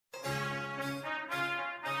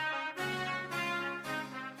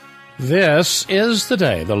This is the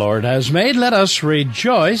day the Lord has made. Let us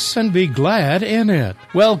rejoice and be glad in it.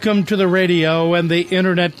 Welcome to the radio and the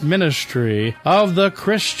internet ministry of the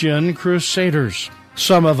Christian Crusaders.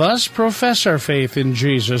 Some of us profess our faith in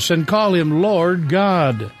Jesus and call Him Lord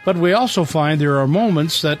God, but we also find there are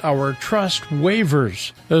moments that our trust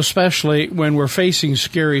wavers, especially when we're facing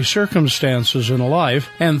scary circumstances in life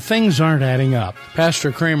and things aren't adding up.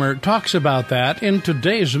 Pastor Kramer talks about that in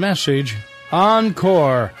today's message,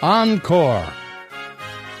 Encore, Encore.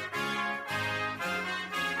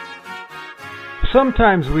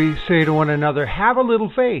 Sometimes we say to one another, have a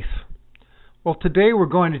little faith. Well, today we're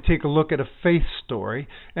going to take a look at a faith story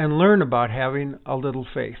and learn about having a little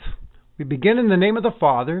faith. We begin in the name of the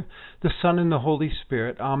Father, the Son, and the Holy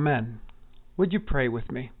Spirit. Amen. Would you pray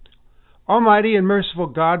with me? Almighty and merciful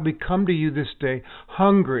God, we come to you this day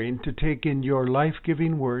hungering to take in your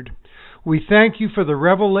life-giving word. We thank you for the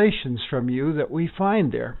revelations from you that we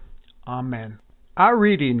find there. Amen. Our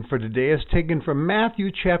reading for today is taken from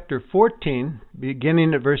Matthew chapter 14,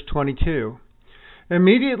 beginning at verse 22.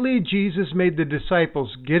 Immediately Jesus made the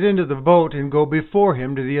disciples get into the boat and go before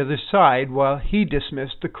him to the other side while he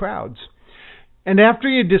dismissed the crowds. And after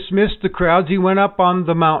he had dismissed the crowds, he went up on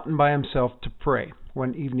the mountain by himself to pray.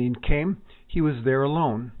 When evening came, he was there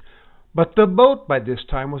alone. But the boat by this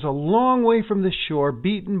time was a long way from the shore,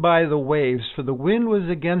 beaten by the waves, for the wind was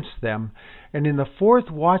against them. And in the fourth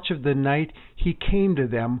watch of the night he came to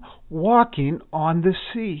them, walking on the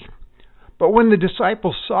sea. But when the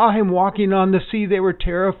disciples saw him walking on the sea, they were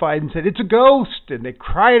terrified and said, "It's a ghost!" And they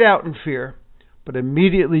cried out in fear. But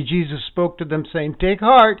immediately Jesus spoke to them, saying, "Take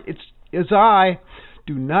heart, it is I.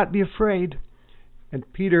 Do not be afraid."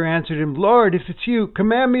 And Peter answered him, "Lord, if it's you,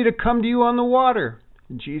 command me to come to you on the water."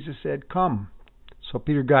 And Jesus said, "Come." So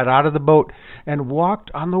Peter got out of the boat and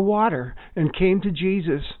walked on the water and came to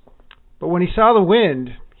Jesus. But when he saw the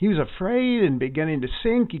wind, he was afraid and beginning to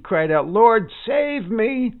sink. He cried out, "Lord, save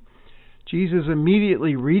me." Jesus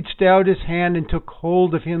immediately reached out his hand and took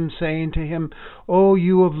hold of him, saying to him, "O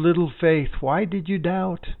you of little faith, why did you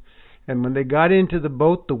doubt?" And when they got into the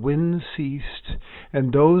boat, the wind ceased,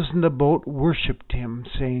 and those in the boat worshipped him,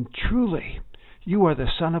 saying, "Truly, you are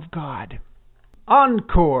the Son of God."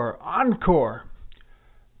 Encore, encore.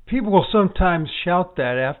 People will sometimes shout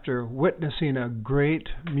that after witnessing a great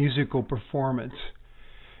musical performance.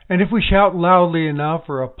 And if we shout loudly enough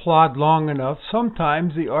or applaud long enough,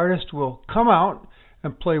 sometimes the artist will come out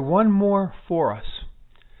and play one more for us.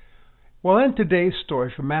 Well, in today's story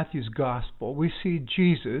from Matthew's Gospel, we see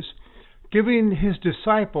Jesus giving his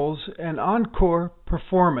disciples an encore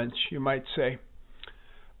performance, you might say.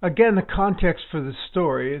 Again, the context for the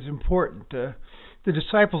story is important. The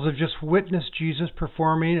disciples have just witnessed Jesus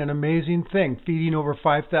performing an amazing thing, feeding over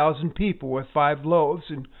 5,000 people with 5 loaves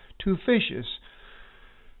and 2 fishes.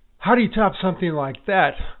 How do you top something like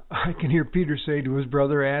that? I can hear Peter say to his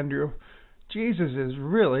brother Andrew, "Jesus is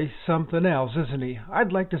really something else, isn't he?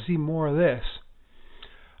 I'd like to see more of this."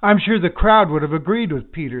 I'm sure the crowd would have agreed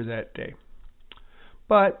with Peter that day.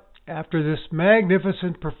 But after this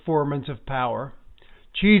magnificent performance of power,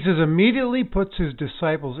 Jesus immediately puts his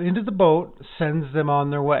disciples into the boat, sends them on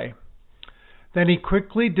their way. Then he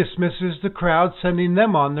quickly dismisses the crowd, sending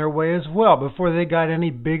them on their way as well, before they got any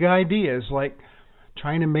big ideas like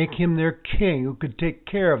trying to make him their king who could take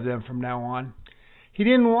care of them from now on. He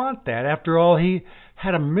didn't want that. After all, he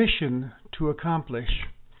had a mission to accomplish.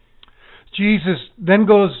 Jesus then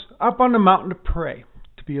goes up on the mountain to pray,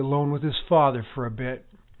 to be alone with his Father for a bit.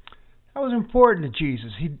 That was important to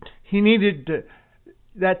Jesus. He needed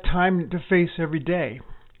that time to face every day.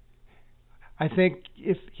 I think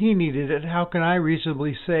if he needed it, how can I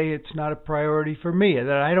reasonably say it's not a priority for me,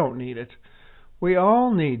 that I don't need it? We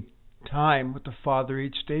all need time with the Father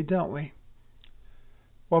each day, don't we?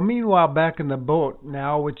 Well, meanwhile, back in the boat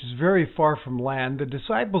now, which is very far from land, the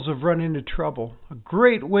disciples have run into trouble. A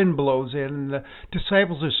great wind blows in, and the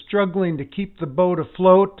disciples are struggling to keep the boat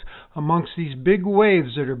afloat amongst these big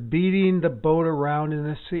waves that are beating the boat around in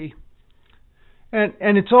the sea.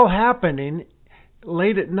 And it's all happening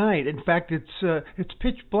late at night. In fact, it's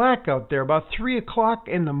pitch black out there, about 3 o'clock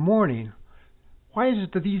in the morning. Why is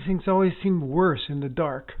it that these things always seem worse in the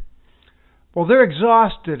dark? Well, they're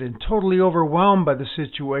exhausted and totally overwhelmed by the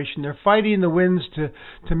situation. They're fighting the winds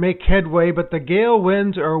to make headway, but the gale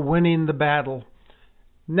winds are winning the battle.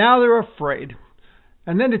 Now they're afraid.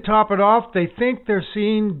 And then to top it off, they think they're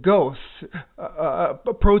seeing ghosts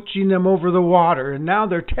approaching them over the water. And now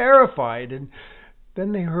they're terrified. And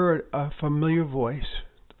then they heard a familiar voice,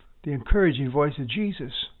 the encouraging voice of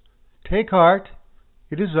Jesus. "Take heart,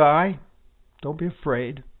 it is I. Don't be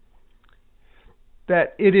afraid."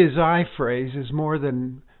 That "it is I" phrase is more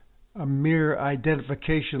than a mere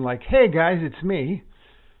identification like, hey guys, it's me.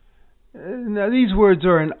 Now these words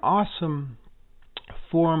are an awesome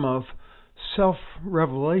form of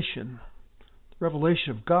self-revelation,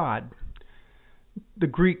 revelation of God. The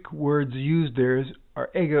Greek words used there are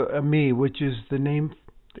ego eimi, which is the name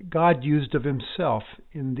that God used of himself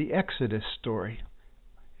in the Exodus story,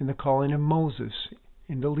 in the calling of Moses,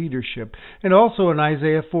 in the leadership, and also in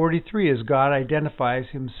Isaiah 43 as God identifies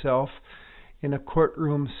himself in a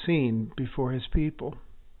courtroom scene before his people.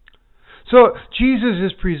 So Jesus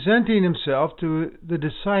is presenting himself to the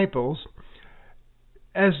disciples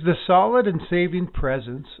as the solid and saving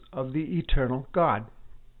presence of the eternal God.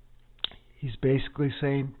 He's basically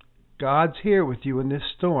saying, God's here with you in this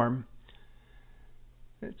storm.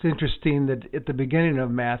 It's interesting that at the beginning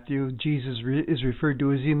of Matthew, Jesus is referred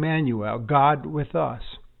to as Emmanuel, God with us.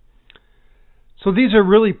 So these are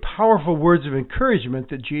really powerful words of encouragement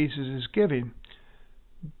that Jesus is giving.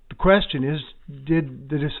 The question is, did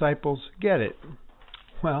the disciples get it?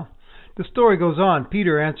 Well, the story goes on.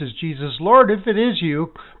 Peter answers Jesus, Lord, if it is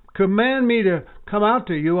you, command me to come out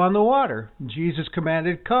to you on the water. And Jesus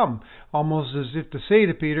commanded, come, almost as if to say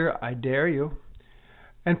to Peter, I dare you.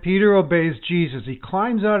 And Peter obeys Jesus. He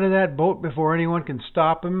climbs out of that boat before anyone can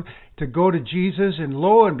stop him to go to Jesus, and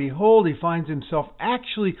lo and behold, he finds himself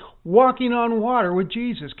actually walking on water with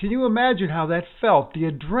Jesus. Can you imagine how that felt? The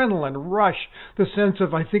adrenaline rush, the sense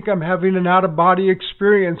of, I think I'm having an out-of-body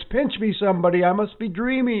experience. Pinch me, somebody, I must be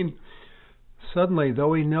dreaming. Suddenly,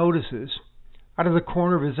 though, he notices, out of the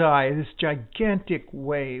corner of his eye, this gigantic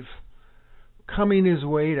wave coming his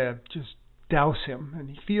way to just douse him, and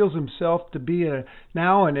he feels himself to be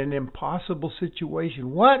now in an impossible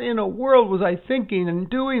situation. What in the world was I thinking in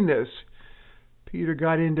doing this? Peter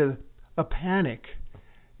got into a panic.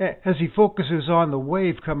 As he focuses on the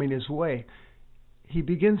wave coming his way, he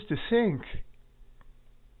begins to sink.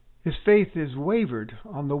 His faith is wavered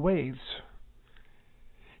on the waves.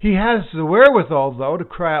 He has the wherewithal, though, to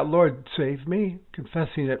cry out, Lord, save me,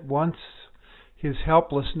 confessing at once his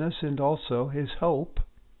helplessness and also his hope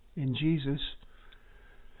in Jesus.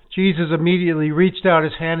 Jesus immediately reached out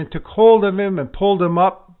his hand and took hold of him and pulled him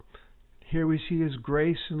up. Here we see his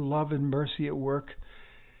grace and love and mercy at work.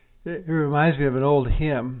 It reminds me of an old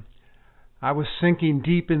hymn. I was sinking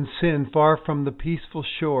deep in sin, far from the peaceful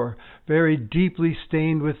shore, very deeply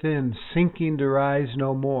stained within, sinking to rise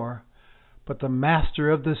no more. But the Master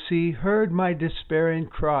of the sea heard my despairing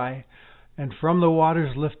cry, and from the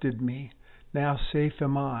waters lifted me. Now safe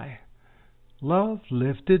am I. Love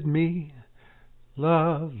lifted me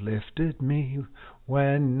when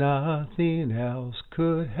nothing else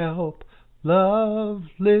could help. Love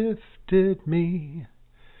lifted me.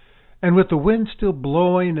 And with the wind still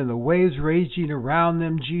blowing and the waves raging around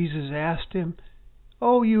them, Jesus asked him,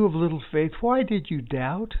 Oh, you of little faith, why did you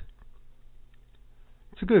doubt?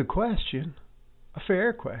 It's a good question, a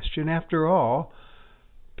fair question. After all,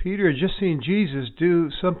 Peter had just seen Jesus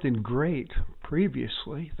do something great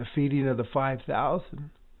previously, the feeding of the 5,000.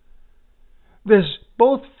 There's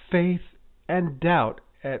both faith and doubt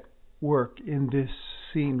at work in this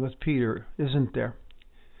scene with Peter, isn't there?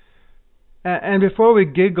 And before we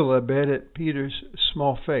giggle a bit at Peter's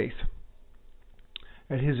small faith,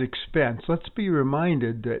 at his expense, let's be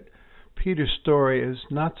reminded that Peter's story is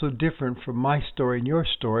not so different from my story and your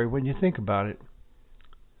story when you think about it.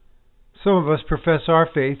 Some of us profess our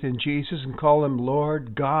faith in Jesus and call him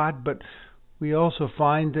Lord, God, but we also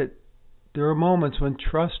find that there are moments when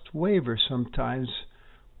trust wavers sometimes,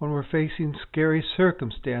 when we're facing scary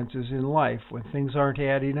circumstances in life, when things aren't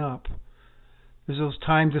adding up. There's those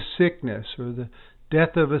times of sickness or the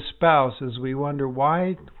death of a spouse as we wonder,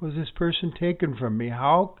 why was this person taken from me?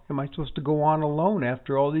 How am I supposed to go on alone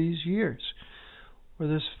after all these years? Or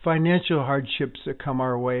there's financial hardships that come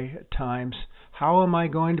our way at times. How am I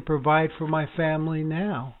going to provide for my family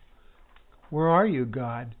now? Where are you,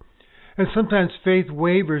 God? And sometimes faith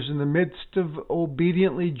wavers in the midst of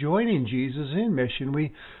obediently joining Jesus in mission.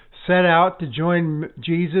 We set out to join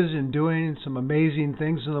Jesus in doing some amazing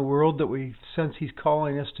things in the world that we sense he's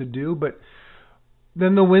calling us to do, but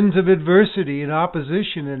then the winds of adversity and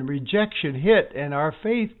opposition and rejection hit, and our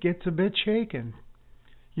faith gets a bit shaken.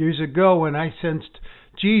 Years ago, when I sensed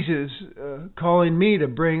Jesus calling me to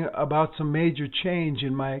bring about some major change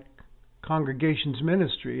in my congregation's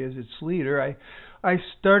ministry as its leader, I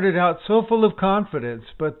started out so full of confidence,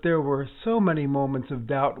 but there were so many moments of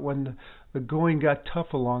doubt when the going got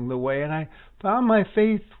tough along the way, and I found my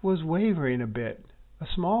faith was wavering a bit. A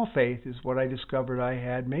small faith is what I discovered I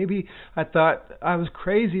had. Maybe I thought I was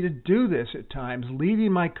crazy to do this at times,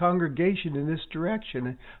 leading my congregation in this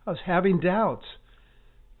direction. I was having doubts.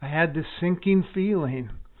 I had this sinking feeling.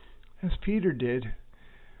 as Peter did.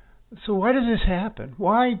 So why does this happen?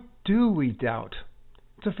 Why do we doubt?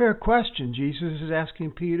 It's a fair question Jesus is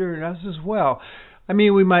asking Peter and us as well. I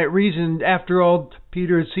mean, we might reason, after all,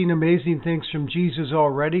 Peter had seen amazing things from Jesus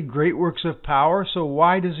already, great works of power, so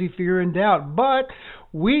why does he fear and doubt? But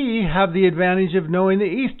we have the advantage of knowing the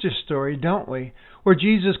Easter story, don't we? Where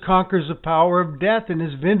Jesus conquers the power of death and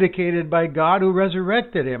is vindicated by God who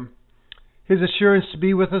resurrected him. His assurance to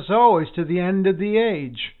be with us always to the end of the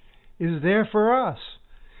age is there for us.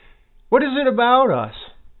 What is it about us?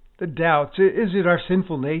 The doubts. Is it our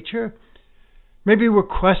sinful nature? Maybe we're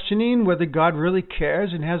questioning whether God really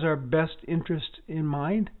cares and has our best interest in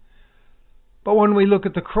mind. But when we look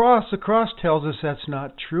at the cross tells us that's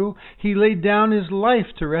not true. He laid down his life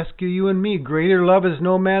to rescue you and me. Greater love is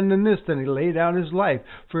no man than this, than he laid down his life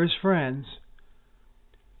for his friends.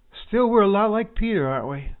 Still, we're a lot like Peter, aren't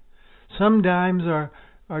we? Sometimes our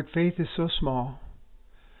faith is so small.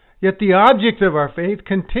 Yet the object of our faith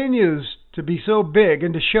continues to be so big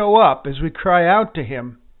and to show up as we cry out to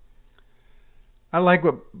him. I like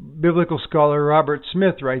what biblical scholar Robert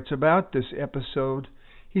Smith writes about this episode.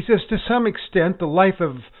 He says, to some extent, the life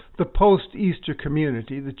of the post-Easter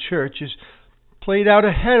community, the church, is played out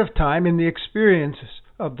ahead of time in the experiences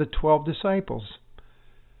of the 12 disciples.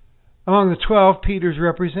 Among the 12, Peter's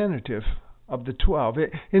representative of the 12.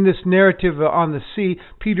 In this narrative on the sea,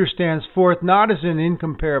 Peter stands forth not as an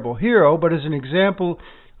incomparable hero, but as an example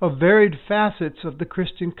of varied facets of the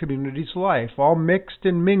Christian community's life, all mixed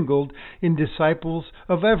and mingled in disciples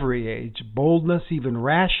of every age, boldness, even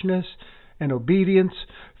rashness and obedience,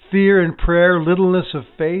 fear and prayer, littleness of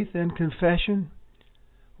faith and confession.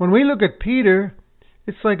 When we look at Peter,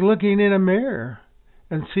 it's like looking in a mirror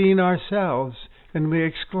and seeing ourselves, and we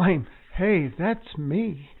exclaim, hey, that's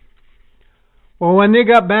me. Well, when they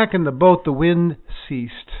got back in the boat, the wind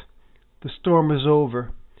ceased. The storm was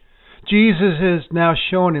over. Jesus has now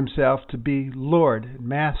shown himself to be Lord and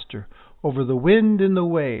Master over the wind and the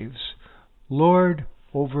waves, Lord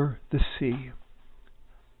over the sea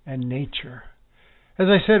and nature. As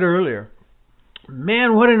I said earlier,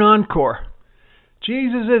 man, what an encore.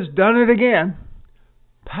 Jesus has done it again.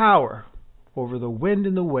 Power over the wind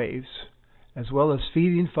and the waves, as well as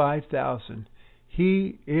feeding 5,000.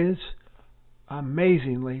 He is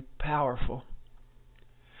amazingly powerful.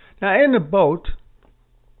 Now, in the boat,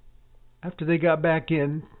 after they got back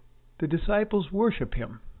in, the disciples worship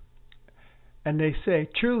him. And they say,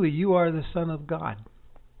 truly, you are the Son of God.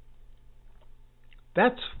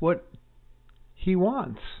 That's what he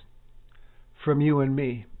wants from you and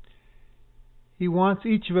me. He wants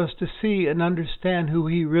each of us to see and understand who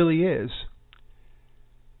he really is,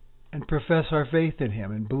 and profess our faith in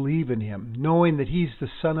him and believe in him, knowing that he's the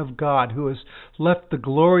Son of God who has left the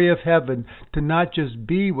glory of heaven to not just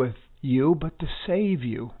be with you, but to save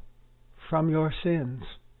you from your sins.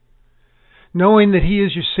 Knowing that he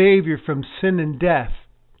is your Savior from sin and death,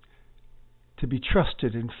 to be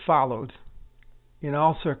trusted and followed in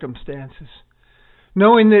all circumstances.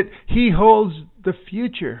 Knowing that he holds the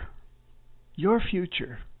future, your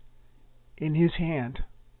future, in his hand.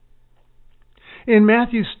 In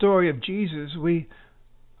Matthew's story of Jesus, we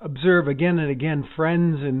observe again and again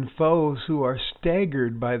friends and foes who are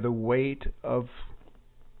staggered by the weight of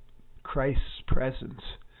Christ's presence,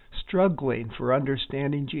 struggling for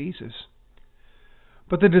understanding Jesus.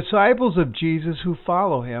 But the disciples of Jesus who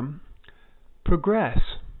follow him progress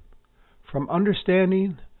from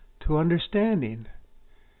understanding to understanding.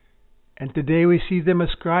 And today we see them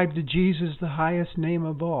ascribe to Jesus the highest name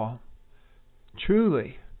of all.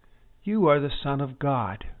 Truly, you are the Son of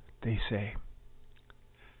God, they say.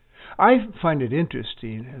 I find it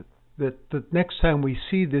interesting that the next time we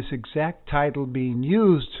see this exact title being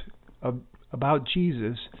used about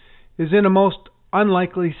Jesus is in a most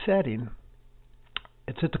unlikely setting.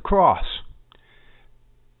 It's at the cross,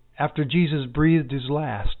 after Jesus breathed his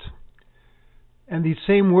last. And these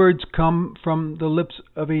same words come from the lips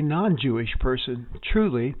of a non-Jewish person.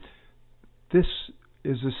 Truly, this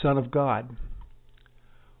is the Son of God.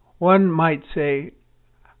 One might say,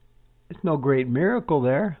 there's no great miracle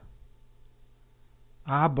there.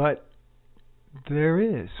 But there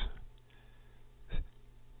is.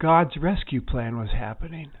 God's rescue plan was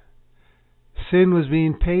happening. Sin was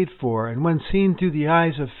being paid for, and when seen through the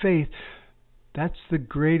eyes of faith, that's the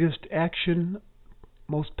greatest action,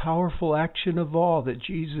 most powerful action of all that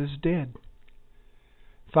Jesus did.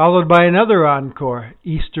 Followed by another encore,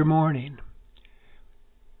 Easter morning.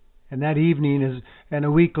 And that evening, and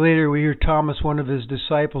a week later, we hear Thomas, one of his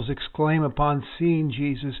disciples, exclaim upon seeing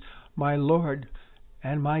Jesus, "My Lord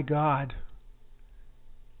and my God."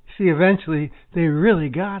 See, eventually, they really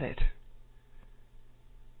got it.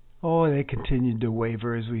 Oh, they continued to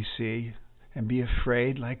waver, as we see, and be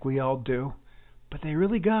afraid like we all do. But they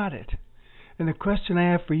really got it. And the question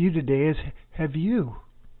I have for you today is, have you?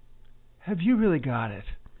 Have you really got it?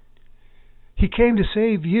 He came to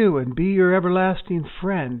save you and be your everlasting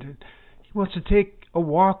friend. He wants to take a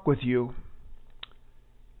walk with you.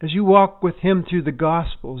 As you walk with Him through the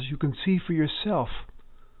Gospels, you can see for yourself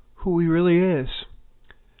who He really is.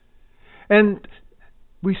 And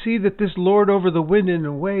we see that this Lord over the wind and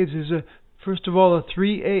the waves is, first of all, a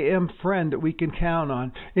 3 a.m. friend that we can count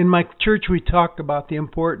on. In my church, we talk about the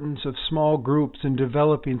importance of small groups and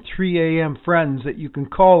developing 3 a.m. friends that you can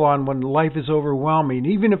call on when life is overwhelming.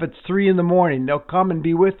 Even if it's 3 in the morning, they'll come and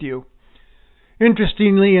be with you.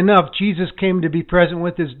 Interestingly enough, Jesus came to be present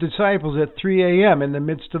with His disciples at 3 a.m. in the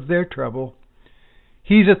midst of their trouble.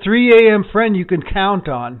 He's a 3 a.m. friend you can count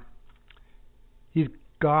on. He's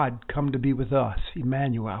God come to be with us,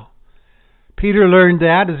 Emmanuel. Peter learned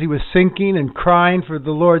that as he was sinking and crying for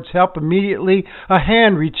the Lord's help. Immediately a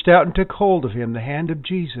hand reached out and took hold of him, the hand of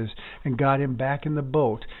Jesus, and got him back in the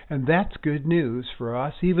boat. And that's good news for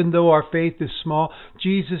us. Even though our faith is small,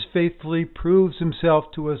 Jesus faithfully proves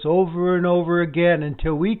Himself to us over and over again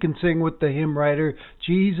until we can sing with the hymn writer,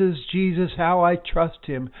 Jesus, Jesus, how I trust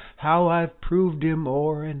Him, how I've proved Him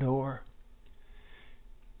o'er and o'er.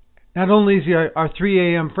 Not only is He our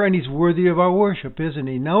 3 a.m. friend, He's worthy of our worship, isn't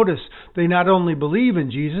He? Notice, they not only believe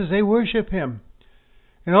in Jesus, they worship Him.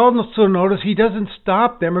 And also notice, He doesn't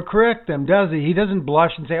stop them or correct them, does He? He doesn't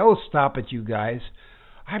blush and say, oh, stop it, you guys.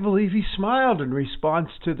 I believe He smiled in response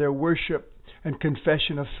to their worship and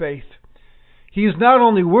confession of faith. He is not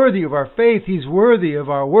only worthy of our faith, He's worthy of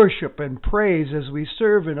our worship and praise as we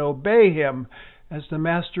serve and obey Him as the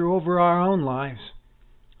Master over our own lives.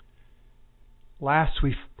 Last,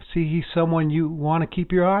 we see He's someone you want to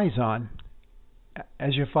keep your eyes on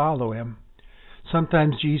as you follow Him.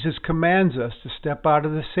 Sometimes Jesus commands us to step out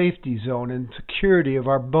of the safety zone and security of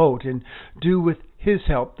our boat and do with His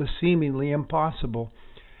help the seemingly impossible.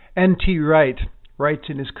 N.T. Wright writes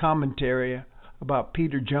in his commentary about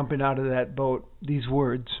Peter jumping out of that boat these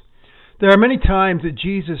words: there are many times that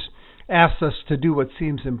Jesus asks us to do what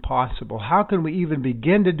seems impossible. How can we even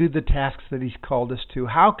begin to do the tasks that He's called us to?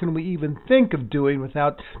 How can we even think of doing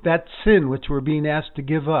without that sin which we're being asked to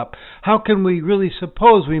give up? How can we really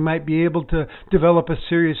suppose we might be able to develop a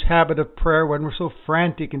serious habit of prayer when we're so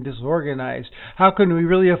frantic and disorganized? How can we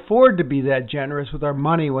really afford to be that generous with our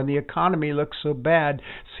money when the economy looks so bad?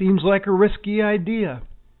 Seems like a risky idea.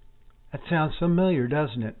 That sounds familiar,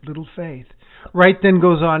 doesn't it? Little faith. Wright then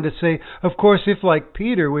goes on to say, of course, if like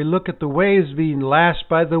Peter we look at the waves being lashed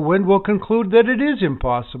by the wind, we'll conclude that it is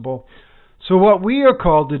impossible. So what we are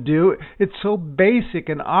called to do, it's so basic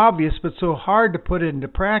and obvious but so hard to put into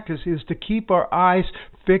practice, is to keep our eyes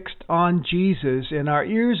fixed on Jesus and our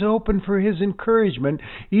ears open for His encouragement,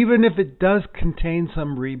 even if it does contain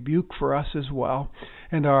some rebuke for us as well.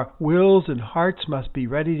 And our wills and hearts must be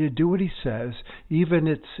ready to do what He says, even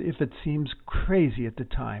if it seems crazy at the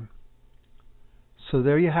time. So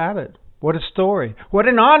there you have it. What a story. What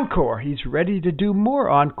an encore. He's ready to do more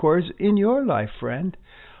encores in your life, friend.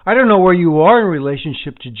 I don't know where you are in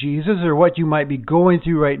relationship to Jesus or what you might be going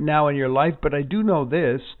through right now in your life, but I do know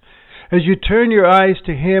this. As you turn your eyes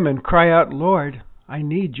to Him and cry out, Lord, I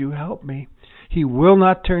need You, help me, He will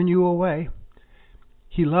not turn you away.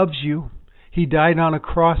 He loves you. He died on a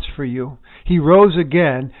cross for you. He rose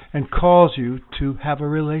again and calls you to have a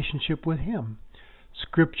relationship with Him.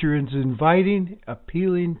 Scripture is inviting,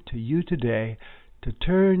 appealing to you today to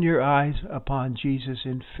turn your eyes upon Jesus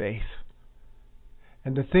in faith.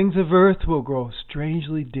 And the things of earth will grow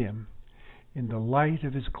strangely dim in the light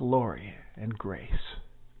of His glory and grace.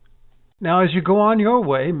 Now, as you go on your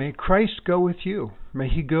way, may Christ go with you. May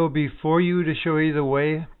He go before you to show you the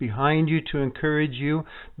way, behind you to encourage you,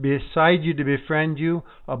 beside you to befriend you,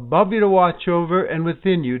 above you to watch over, and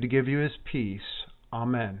within you to give you His peace.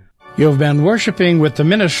 Amen. You've been worshiping with the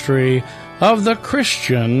ministry of the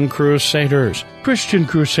Christian Crusaders. Christian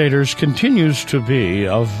Crusaders continues to be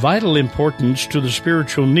of vital importance to the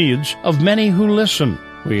spiritual needs of many who listen.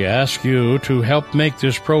 We ask you to help make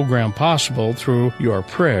this program possible through your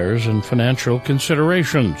prayers and financial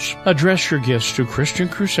considerations. Address your gifts to Christian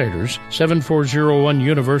Crusaders, 7401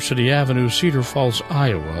 University Avenue, Cedar Falls,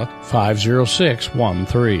 Iowa,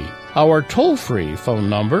 50613. Our toll-free phone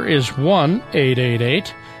number is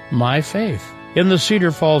 1-888-MY-FAITH. In the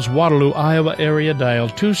Cedar Falls, Waterloo, Iowa area, dial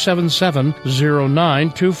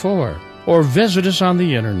 277-0924. Or visit us on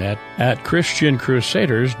the internet at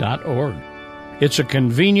ChristianCrusaders.org. It's a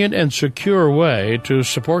convenient and secure way to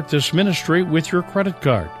support this ministry with your credit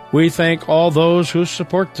card. We thank all those who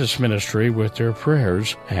support this ministry with their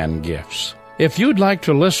prayers and gifts. If you'd like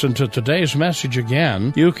to listen to today's message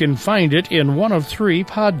again, you can find it in one of 3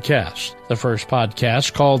 podcasts. The first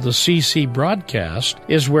podcast, called the CC Broadcast,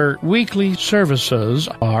 is where weekly services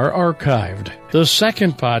are archived. The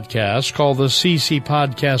second podcast, called the CC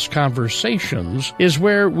Podcast Conversations, is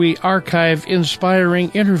where we archive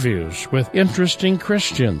inspiring interviews with interesting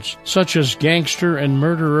Christians, such as gangster and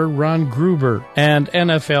murderer Ron Gruber and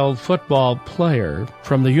NFL football player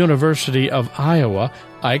from the University of Iowa,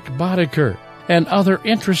 Ike Boddicker, and other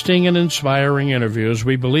interesting and inspiring interviews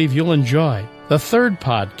we believe you'll enjoy. The third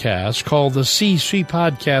podcast, called the CC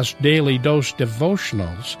Podcast Daily Dose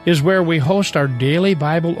Devotionals, is where we host our daily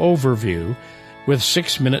Bible overview with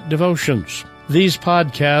 6-minute devotions. These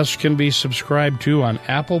podcasts can be subscribed to on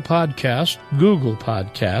Apple Podcasts, Google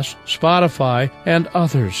Podcasts, Spotify, and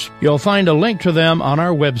others. You'll find a link to them on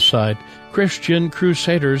our website,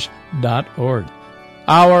 ChristianCrusaders.org.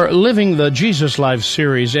 Our Living the Jesus Life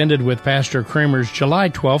series ended with Pastor Kramer's July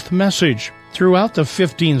 12th message. Throughout the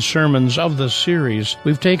 15 sermons of the series,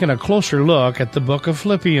 we've taken a closer look at the book of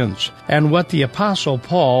Philippians and what the Apostle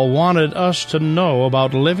Paul wanted us to know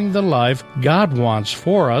about living the life God wants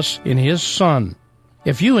for us in His Son.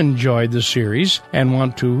 If you enjoyed the series and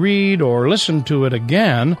want to read or listen to it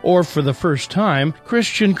again, or for the first time,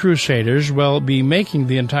 Christian Crusaders will be making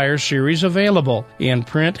the entire series available in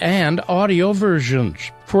print and audio versions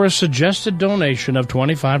for a suggested donation of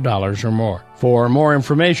 $25 or more. For more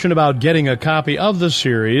information about getting a copy of the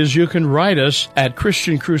series, you can write us at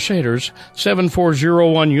Christian Crusaders,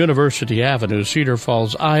 7401 University Avenue, Cedar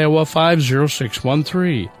Falls, Iowa,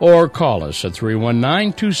 50613, or call us at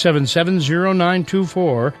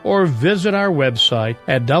 319-277-0924, or visit our website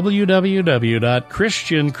at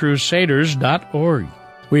www.christiancrusaders.org.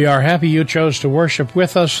 We are happy you chose to worship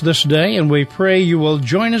with us this day, and we pray you will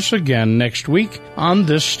join us again next week on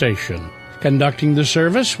this station. Conducting the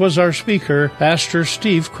service was our speaker, Pastor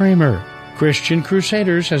Steve Kramer. Christian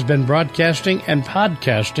Crusaders has been broadcasting and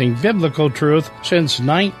podcasting biblical truth since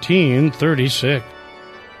 1936.